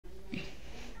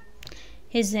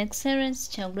His Excellency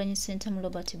Kyagulanyi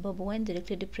Kyaletedde when the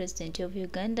elected President of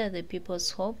Uganda, the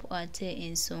People's Hope, ate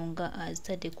ensonga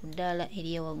azitadde ku ddaala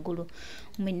erya waggulu.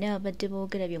 Mwenna abadde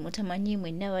boogera bye mutamanyi,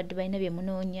 mwenna abadde balina bye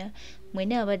munoonya,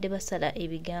 mwenna abadde basala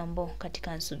ebigambo, kati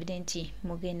kansubire nti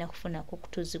mugenda kufunako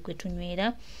kutuzi kwe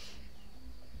tunywera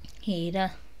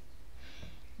era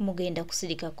mugenda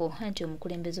kusirikako anti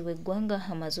omukulembeze w'eggwanga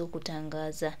amaze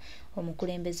okutangaaza.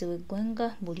 Omukulembeze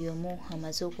w'eggwanga buli omu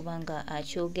amaze okuba nga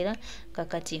akyogera,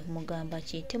 kakati mugamba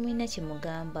ki? Temulina kye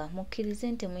mugamba,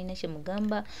 mukkirize nti temulina kye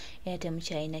mugamba era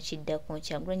temukyalina kiddako.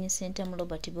 Kyagulanyi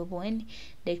Kyaletedde,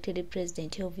 elected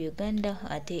President of Uganda,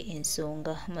 ate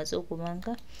ensonga amaze okuba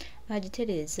nga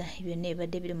agitereeza byonna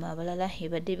ebadde biruma abalala,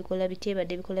 ebadde bikola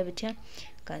bitya,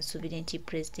 kansubire nti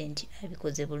President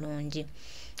abikoze bulungi.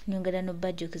 Nyongera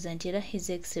n'obajjukiza nti era His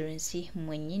Excellency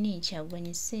mwennyini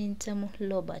Kyagulanyi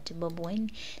Kyaletedde,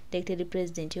 elected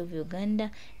President of Uganda,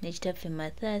 ne kitaffe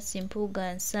Mathias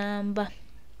Mpuuga Nsamba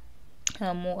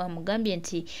amugambye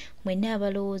nti mwenna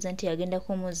abalowooza nti agenda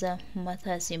kumuza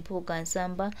Mathias Mpuuga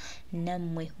Nsamba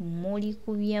nammwe muli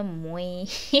ku byammwe.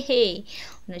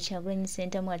 Ono Kyagulanyi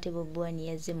ate Bobi Wine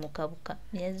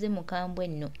yazze mu kambwe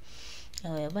nno.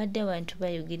 Badde abantu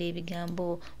bayogera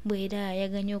ebigambo bwera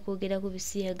ayaganya okwogera ku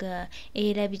bisiyaga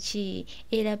era biki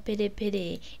era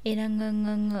perepere era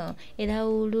nganganga era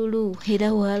ululu era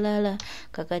walala,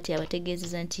 kakati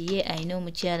abategeezeza nti ye alina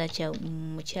omukyala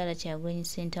Kyagulanyi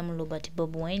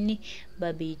Bobi Wine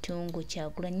Babitungo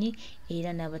Kyagulanyi,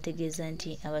 era n'abategeeza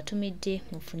nti abatumidde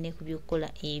mufune ku by'okukola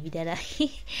ebirala.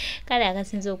 Kale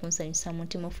akasinza okunsanyusa mu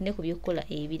nti mufune ku by'okukola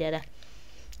ebirala.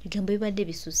 Ebigambo bibadde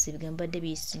bisusse, ebigambo bibadde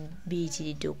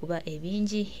biyitiridde okuba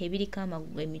ebingi, ebiriko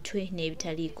emitwe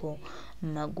n'ebitaliiko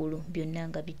magulu, byonna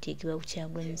nga biteekebwa ku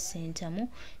Kyagulanyi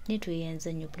ne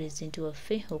tweyanza nnyo Pulezidenti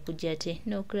waffe okujja ate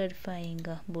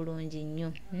n'okularifayinga bulungi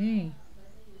nnyo.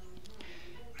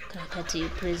 Kakati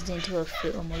Pulezidenti waffe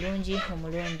omulungi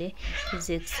omulonde His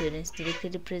Excellency the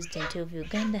elected President of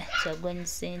Uganda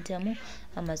Kyagulanyi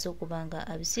amaze okuba nga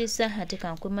abisiisa, ate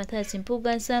kankwe Mathias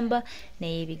Mpuuga Nsamba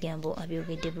naye ebigambo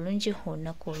abyogedde bulungi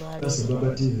olunaku olwaleero.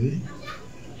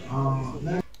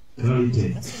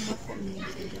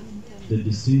 The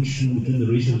distinction between the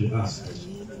races you asked.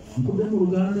 Nkubye mu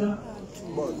Luganda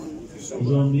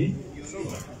zombi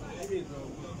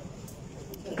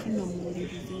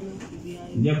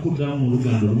nyakuta mu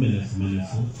Luganda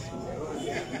lumenefu.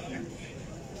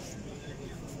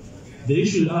 The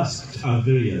issues asked are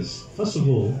various. First of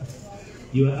all,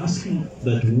 you are asking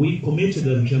that we committed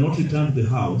that we shall not return to the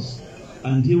house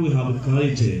until we have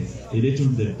clarity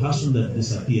relating to the person that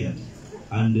disappeared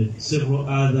and several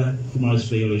other human rights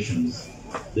violations.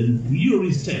 Then you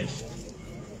restate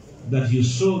that you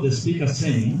saw the speaker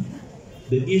saying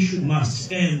the issue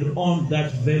must end on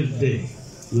that very day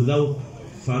without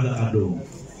further ado.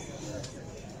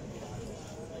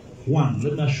 One,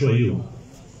 let me assure you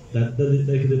that,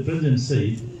 like the President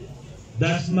said,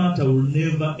 that matter will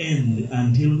never end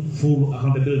until full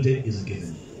accountability is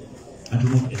given, and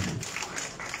will not end.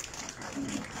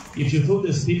 If you thought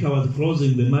the Speaker was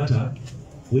closing the matter,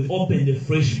 we opened a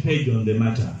fresh page on the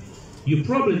matter. You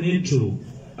probably need to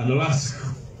ask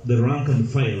the rank and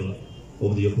file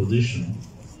of the opposition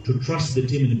to trust the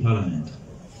team in Parliament,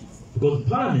 because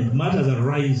Parliament matters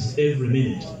arise every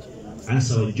minute, and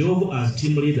it's our job as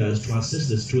team leaders to assess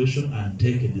the situation and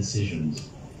take decisions.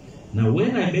 Now,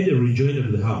 when I made a rejoinder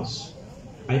to the House,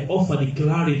 I offered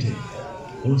clarity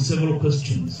on several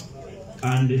questions,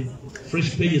 and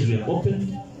fresh pages were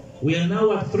opened. We are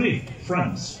now at 3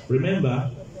 fronts. Remember,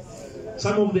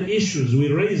 some of the issues we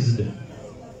raised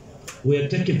were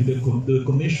taken to the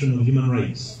Commission of Human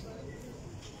Rights.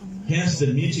 Hence the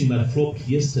meeting that flopped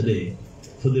yesterday,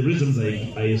 for the reasons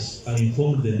I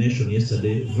informed the nation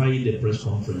yesterday via the press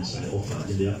conference I offered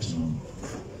in the afternoon.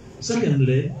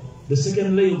 Secondly, the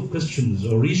second layer of questions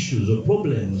or issues or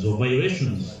problems or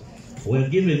violations were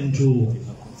given to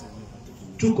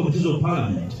 2 committees of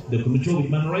Parliament, the Committee of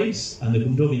Human Rights and the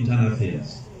Committee of Internal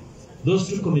Affairs. Those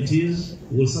 2 committees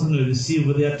will certainly receive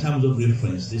their terms of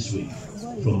reference this week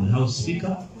from the House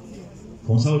Speaker,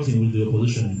 consulting with the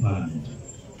opposition in Parliament.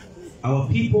 Our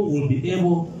people will be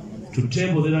able to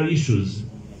table their issues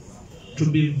to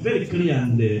be very clear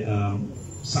and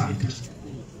succinct.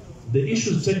 The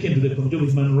issues taken to the Committee of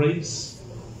Human Rights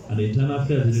and Internal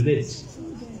Affairs relate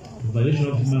to violation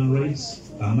of human rights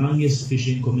amongst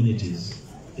fishing communities,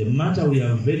 a matter we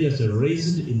have variously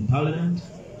raised in Parliament,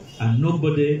 and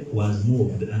nobody was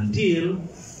moved until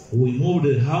we moved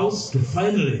the House to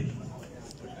finally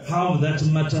have that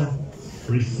matter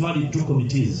referred to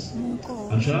committees.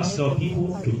 And shall ask our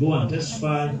people to go and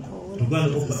testify to go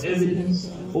and offer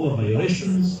evidence over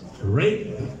violations,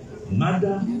 rape,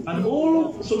 murder, and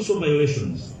all sorts of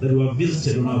violations that were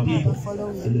visited on our people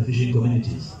in the fishing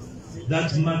communities.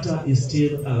 That matter is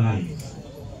still alive.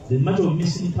 The matter of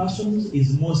missing persons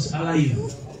is most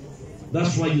alive.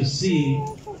 That's why you see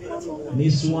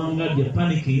Miss Wanga, they're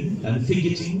panicking and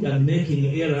fidgeting and making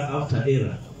error after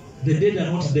error. The dead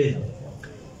are not dead.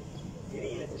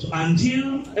 So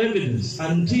until evidence,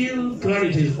 until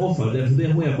clarity is offered as to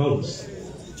their whereabouts,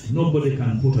 nobody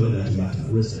can put away that matter.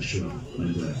 Rest assured,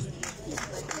 my brother.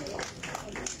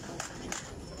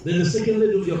 Then the second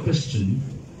leg of your question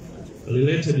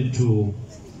related to,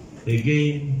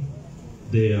 again,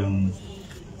 the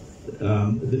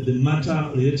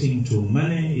matter relating to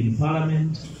money in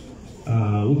Parliament,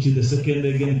 which is the second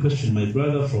again question my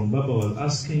brother from Baba was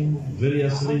asking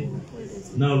variously.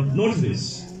 Now, note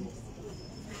this.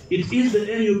 It is the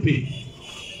NUP,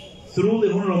 through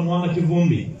the Honorable Mwanga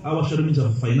Kivumbi, our Shadow Minister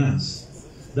of Finance,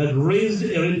 that raised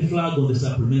a red flag on the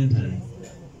supplementary.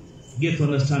 Get to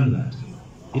understand that.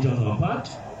 It was our part.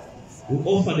 We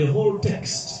offered the whole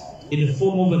text in the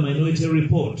form of a minority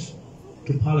report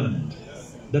to Parliament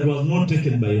that was not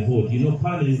taken by a vote. You know,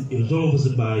 Parliament is always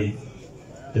by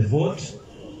a vote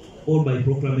or by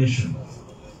proclamation.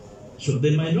 So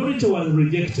the minority was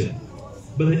rejected,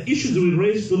 but the issues we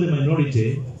raised to the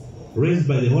minority, raised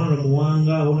by the Honorable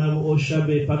Mwanga, Honorable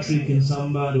Oshabe, Patrick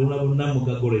Nsamba, the Honorable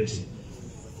Namuga Goreti,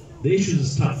 the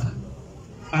issues stuck.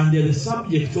 And they're the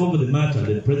subject of the matter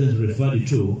the President referred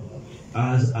to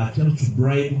as attempts to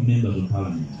bribe members of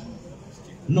Parliament.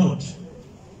 Note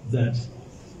that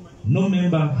no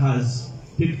member has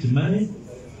picked money,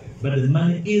 but the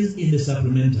money is in the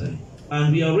supplementary.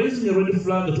 And we are raising a red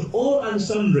flag to all and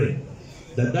sundry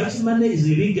that that money is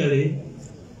illegally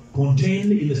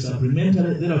contained in the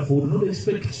supplementary. Therefore, we do not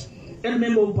expect any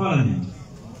member of Parliament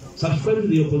subscribed to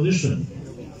the opposition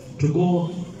to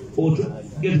go or to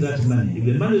get that money. If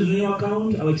the money is in your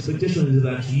account, our expectation is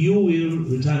that you will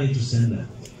return it to sender.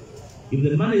 If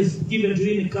the money is given to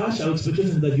you in cash, our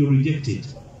expectation is that you reject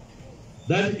it.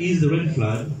 That is the red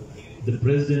flag the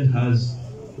President has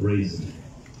raised.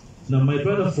 Now, my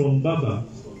brother from Baba,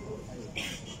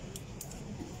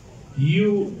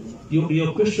 your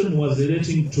question was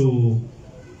relating to,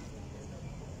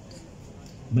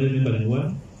 may I remember in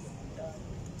what?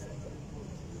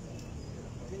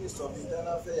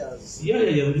 Yeah,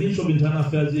 the Ministry of Internal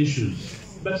Affairs issues.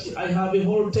 But I have a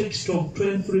whole text of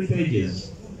 23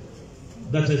 pages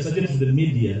that I suggested to the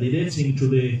media relating to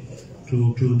the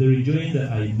rejoinder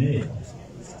I made.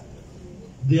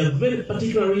 There are very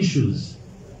particular issues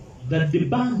that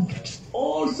debunked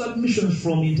all submissions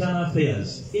from Internal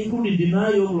Affairs, including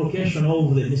denial of location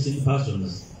of the missing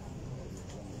persons.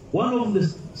 One of the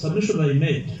submissions I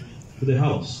made to the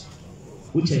House,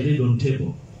 which I laid on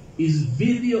table, is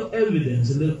video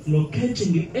evidence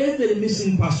locating every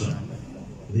missing person.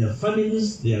 Their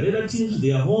families, their relatives,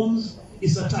 their homes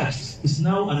is attached. It's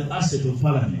now an asset of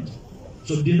Parliament.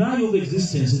 So denial of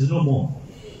existence is no more.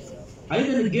 I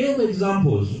even gave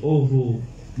examples of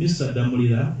Mr.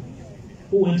 Damulira,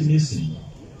 who went missing.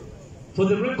 For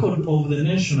the record of the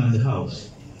nation and the House,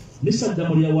 Mr.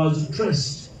 Damulira was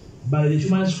traced by the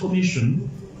Human Rights Commission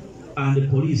and the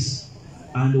police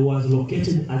and was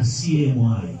located at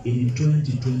CMI in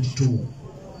 2022.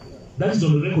 That is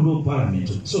on the record of Parliament.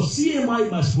 So CMI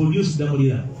must produce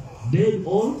Damulira, dead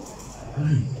or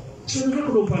alive. So on the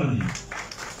record of Parliament.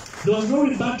 There was no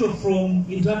rebuttal from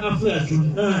Internal Affairs to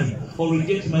deny or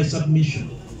reject my submission.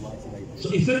 So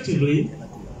effectively,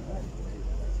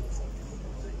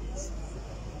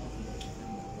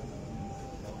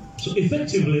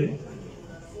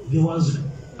 there was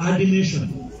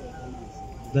admission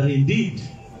that indeed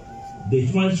the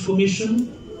Human Rights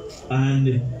Commission and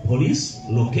the police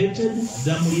located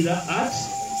Damulira at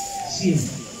CMI.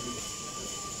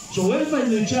 So whoever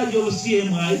is in charge of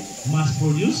CMI must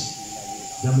produce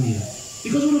Damulira,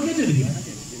 because we located him.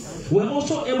 We are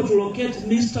also able to locate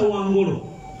Mr. Wangolo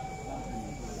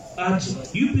at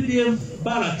UPDF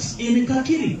barracks in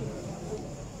Kakiri.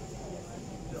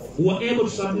 We were able to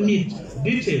submit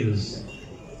details,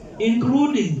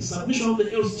 including submission of the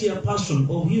LCR person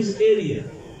of his area,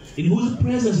 in whose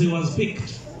presence he was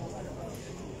picked,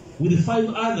 with the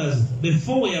 5 others.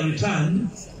 Before we are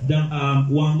returned,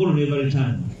 Wangolo never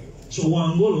returned. So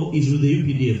Wangolo is with the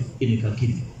UPDF in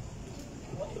Kakiri.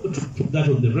 To put that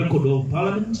on the record of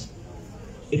Parliament.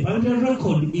 A parliamentary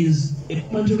record is a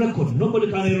parliamentary record. Nobody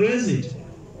can erase it.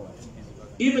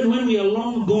 Even when we are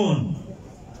long gone,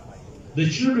 the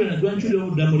children and grandchildren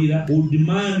of Damulira will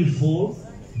demand for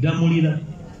Damulira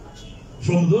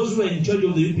from those who are in charge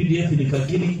of the UPDF in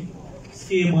Kakiri,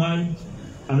 CMI,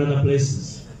 and other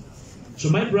places. So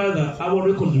my brother, our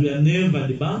records were never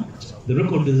debunked. The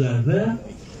records are there.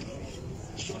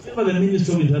 So whatever the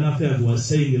Minister of Internal Affairs was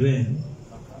saying then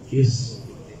is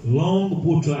long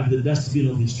put at the dustbin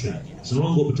of history. It's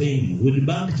long obtained. We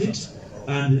debunked it,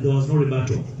 and there was no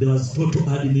rebuttal. There was total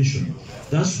admission.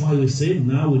 That's why we said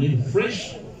now we need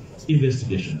fresh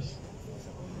investigations.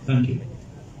 Thank you.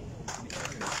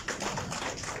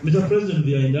 Mr. President, with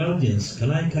your indulgence,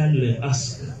 can I kindly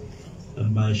ask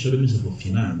my Shadow Minister for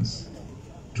Finance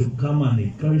to come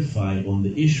and clarify on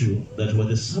the issue that was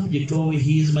the subject of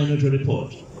his minority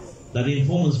report that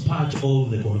informs part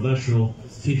of the controversial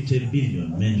 50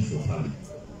 billion meant for Parliament.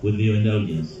 With your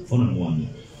indulgence, Honourable One.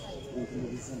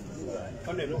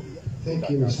 Thank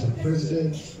you, Mr.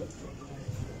 President,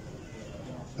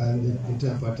 and the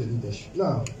entire party leadership.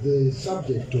 Now, the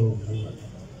subject of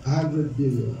 100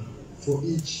 billion for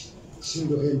each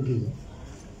single MP,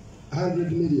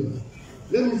 100 million.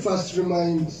 Let me first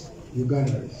remind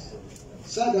Ugandans,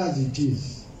 sad as it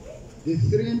is, the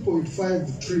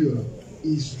 3.5 trillion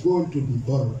is going to be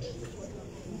borrowed.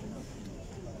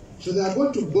 So they are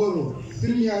going to borrow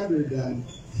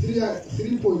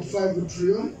 3.5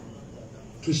 trillion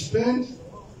to spend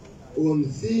on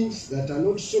things that are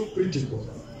not so critical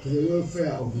to the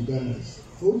welfare of Ugandans,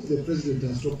 for which the President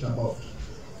has talked about.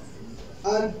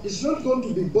 And it's not going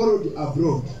to be borrowed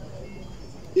abroad.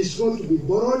 It's going to be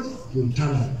borrowed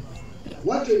internally.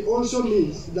 What it also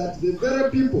means that the very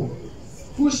people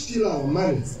who steal our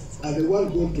money are the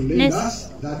ones going to lend us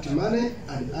that money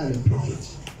and earn a profit.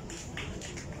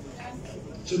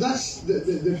 So that's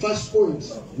the first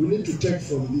point we need to take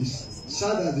from this,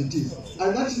 sad as it is.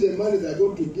 And that's the money they're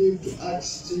going to give to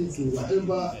arts, to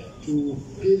whatever, to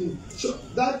pin. So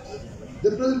that,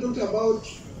 the President talked about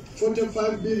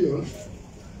 45 billion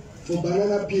for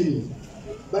banana peeling.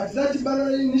 But that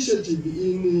banana initiative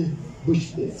in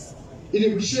Busheni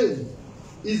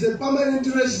is a permanent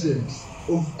resident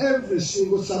of every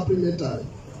single supplementary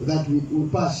that we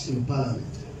pass in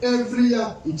Parliament. Every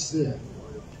year it's there.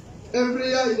 Every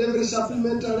year in every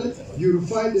supplementary you'll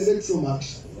find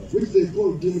electromax, which they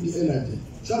call dimmed energy.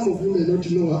 Some of you may not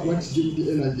know what dimmed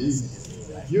energy is.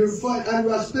 You'll find, and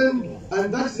we are spending,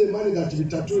 and that's the money that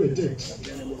Vitature takes.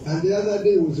 And the other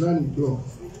day was running broke.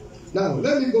 Now,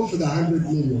 let me go for the 100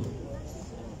 million.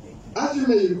 As you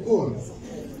may recall,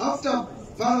 after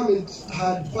Parliament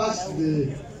had passed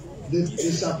the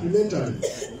supplementary,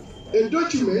 a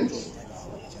document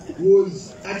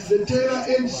was at the tail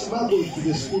end smuggled to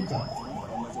the Speaker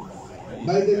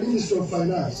by the Minister of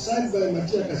Finance, signed by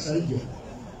Matia Kasaijo.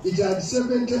 It had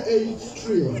 78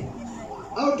 trillion.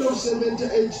 Out of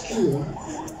 78 trillion,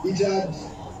 it had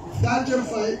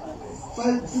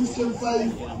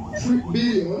 55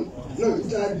 billion. No,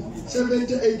 it had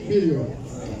 78 billion.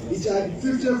 It had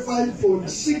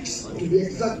 55.6 to be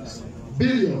exact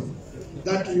billion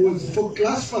that was for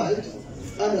classified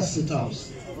under State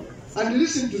House. And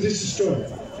listen to this story.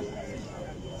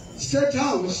 State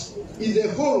House is the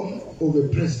home of a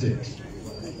president,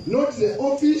 not the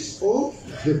office of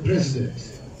the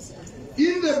president.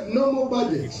 In the normal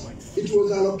budget, it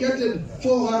was allocated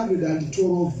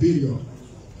 412 billion.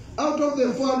 Out of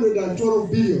the 412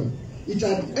 billion, it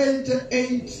had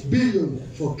 88 billion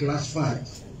for classified.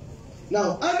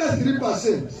 Now, under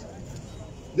 3%,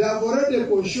 they have already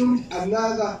consumed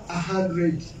another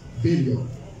 100 billion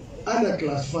under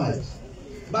classified.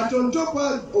 But on top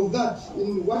of that,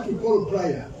 in what we call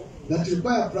prior, that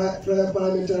require prior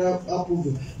parliamentary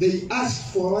approval, they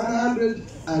asked for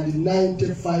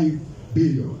 195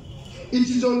 billion. It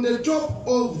is on the top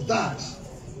of that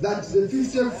that the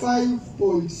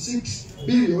 55.6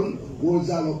 billion was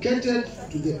allocated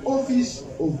to the office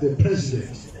of the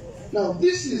president. Now,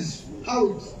 this is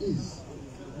how it is.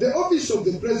 The office of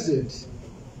the president is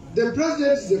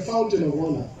the fountain of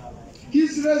honor.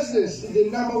 His residence is the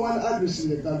 #1 address in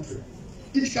the country.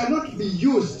 It cannot be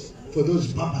used for those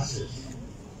purposes.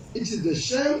 It is the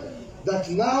shame that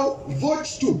now vote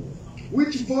 2,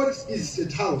 which vote is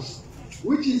State House,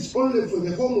 which is only for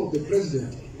the home of the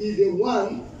president, is the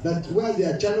one that where they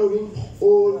are channeling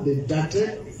all the dirty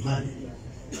money.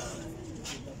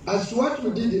 As to what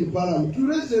we did in Parliament, we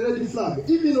raised the red flag,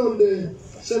 even on the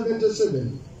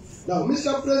 77. Now,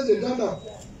 Mr. President, under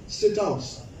State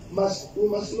House, we must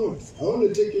note, I want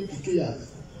to take you to 2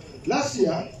 years. Last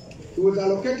year, he was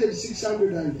allocated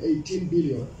 618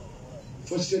 billion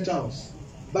for State House.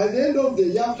 By the end of the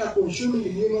year, after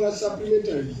consuming numerous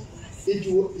supplementaries, he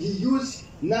used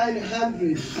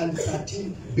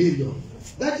 913 billion.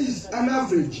 That is an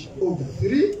average of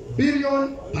 3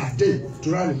 billion per day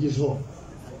to run his home.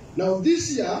 Now,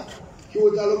 this year, he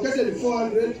was allocated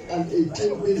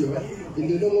 418 billion, in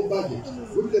the normal budget,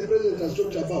 which the president has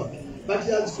talked about. But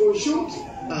he has consumed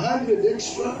 100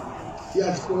 extra. He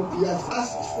has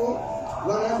asked for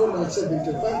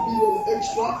 175 billion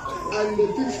extra and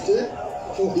 50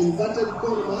 for inverted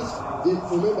commas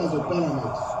for members of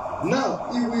parliament. Now,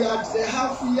 if we are at the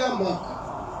half-year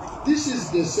mark, this is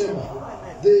December.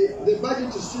 The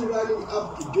budget is still running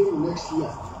up to June next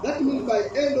year. That means by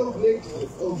end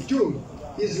of June,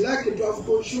 he's likely to have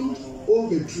consumed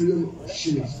over 1 trillion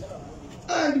shillings.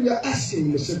 And we are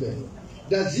asking Museveni,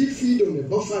 does he feed on a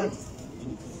buffalo?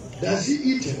 Does he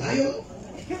eat a lion?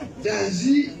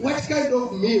 What kind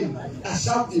of meal has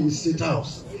served in the State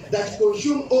House that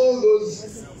consume all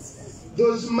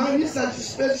those monies that he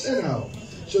spends anyhow?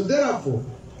 So therefore,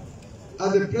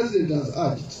 as the president has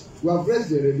urged, we have raised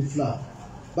the red flag.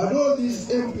 But all these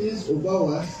MPs of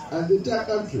ours and the entire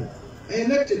country are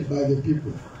elected by the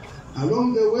people.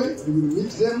 Along the way, we will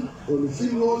meet them on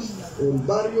funerals, on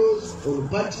burials, on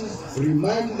parties,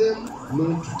 remind them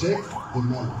not to take the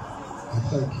money. I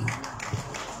thank you.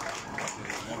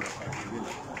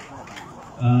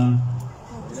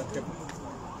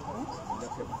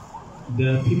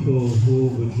 There are people who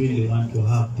would really want to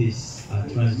have this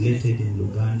translated in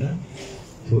Luganda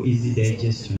for easy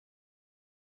digestion.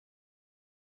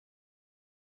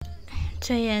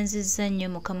 Tweyanzizza nnyo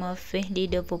mukama waffe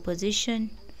leader of opposition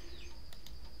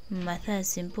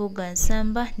Mathias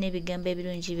Mpuuga-Nsamba n'ebigambo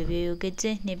ebirungi bye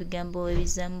byeyogedde n'ebigambo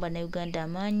ebizaamu bannayuganda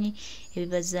amaanyi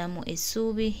ebibazaamu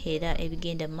essuubi era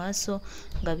ebigenda mu maaso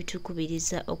nga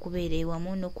bitukubiriza okubeera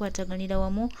ewamu n'okwataganira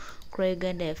wamu ku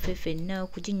Uganda yaffe ffenna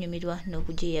okuginyumirwa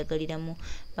n'okugyeyagaliramu.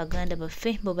 Baganda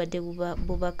baffe bubadde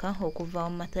bubaka okuva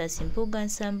mu Mathias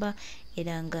Mpuuga-Nsamba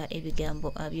era nga ebigambo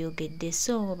abyogedde.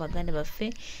 So baganda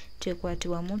baffe twekwate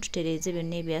wamu tutereeze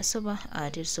byonna ebyasoba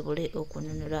ate tusobole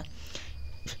okununula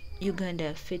Uganda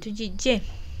yaffe tugijje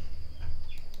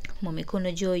mu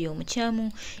mikono gy'oyo omukyamu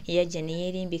eyajja ne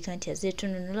yeerimbika nti azze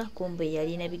tununula, kumbe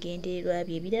yalina bigendererwa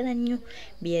bye ebirala nnyo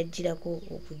bye yajjirako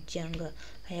okujja nga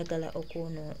ayagala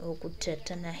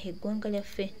okuttattana eggwanga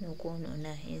lyaffe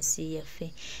n'okwonoona ensi yaffe.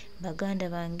 Baganda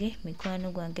bange, mikwano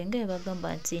gwange, nga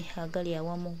bagamba nti agali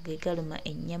awamu ge galuma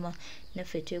ennyama,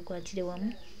 naffe twekwatire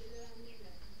wamu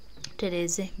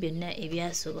tutereeze byonna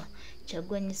ebyasoba.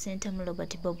 Kyagulanyi Ssentamu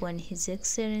Robert Bob Wine, His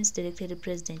Excellency the Elected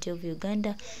President of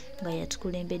Uganda, nga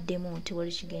yatukulembeddemu nti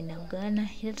wali kigenda kugaana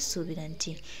era tusuubira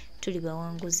nti tuli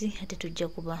bawanguzi ate tujja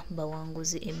kuba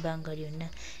bawanguzi ebbanga lyonna.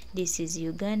 This is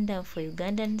Uganda for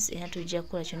Ugandans era tujja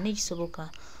kukola kyonna ekisoboka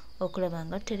okulaba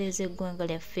nga tutereeza eggwanga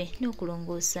lyaffe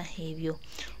n'okulongoosa ebyo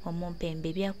omumpembe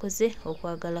byakoze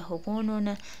okwagala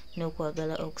okwonoona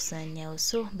n'okwagala okusaanyaawo.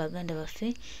 So baganda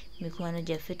baffe, mikwano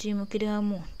gyaffe tuyimukire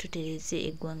wamu tutereeze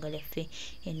eggwanga lyaffe.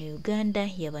 Eno Uganda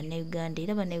ya bannayuganda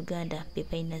era bannayuganda be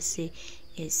balina se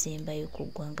esembayo ku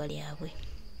ggwanga lyabwe.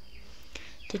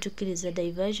 Tetukkiriza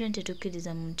diversion,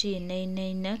 tetukkiriza muntu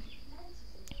yenna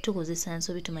tukozesa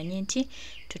nsobi tumanye nti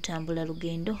tutambula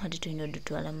lugendo ate tulina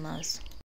odutwala mu maaso.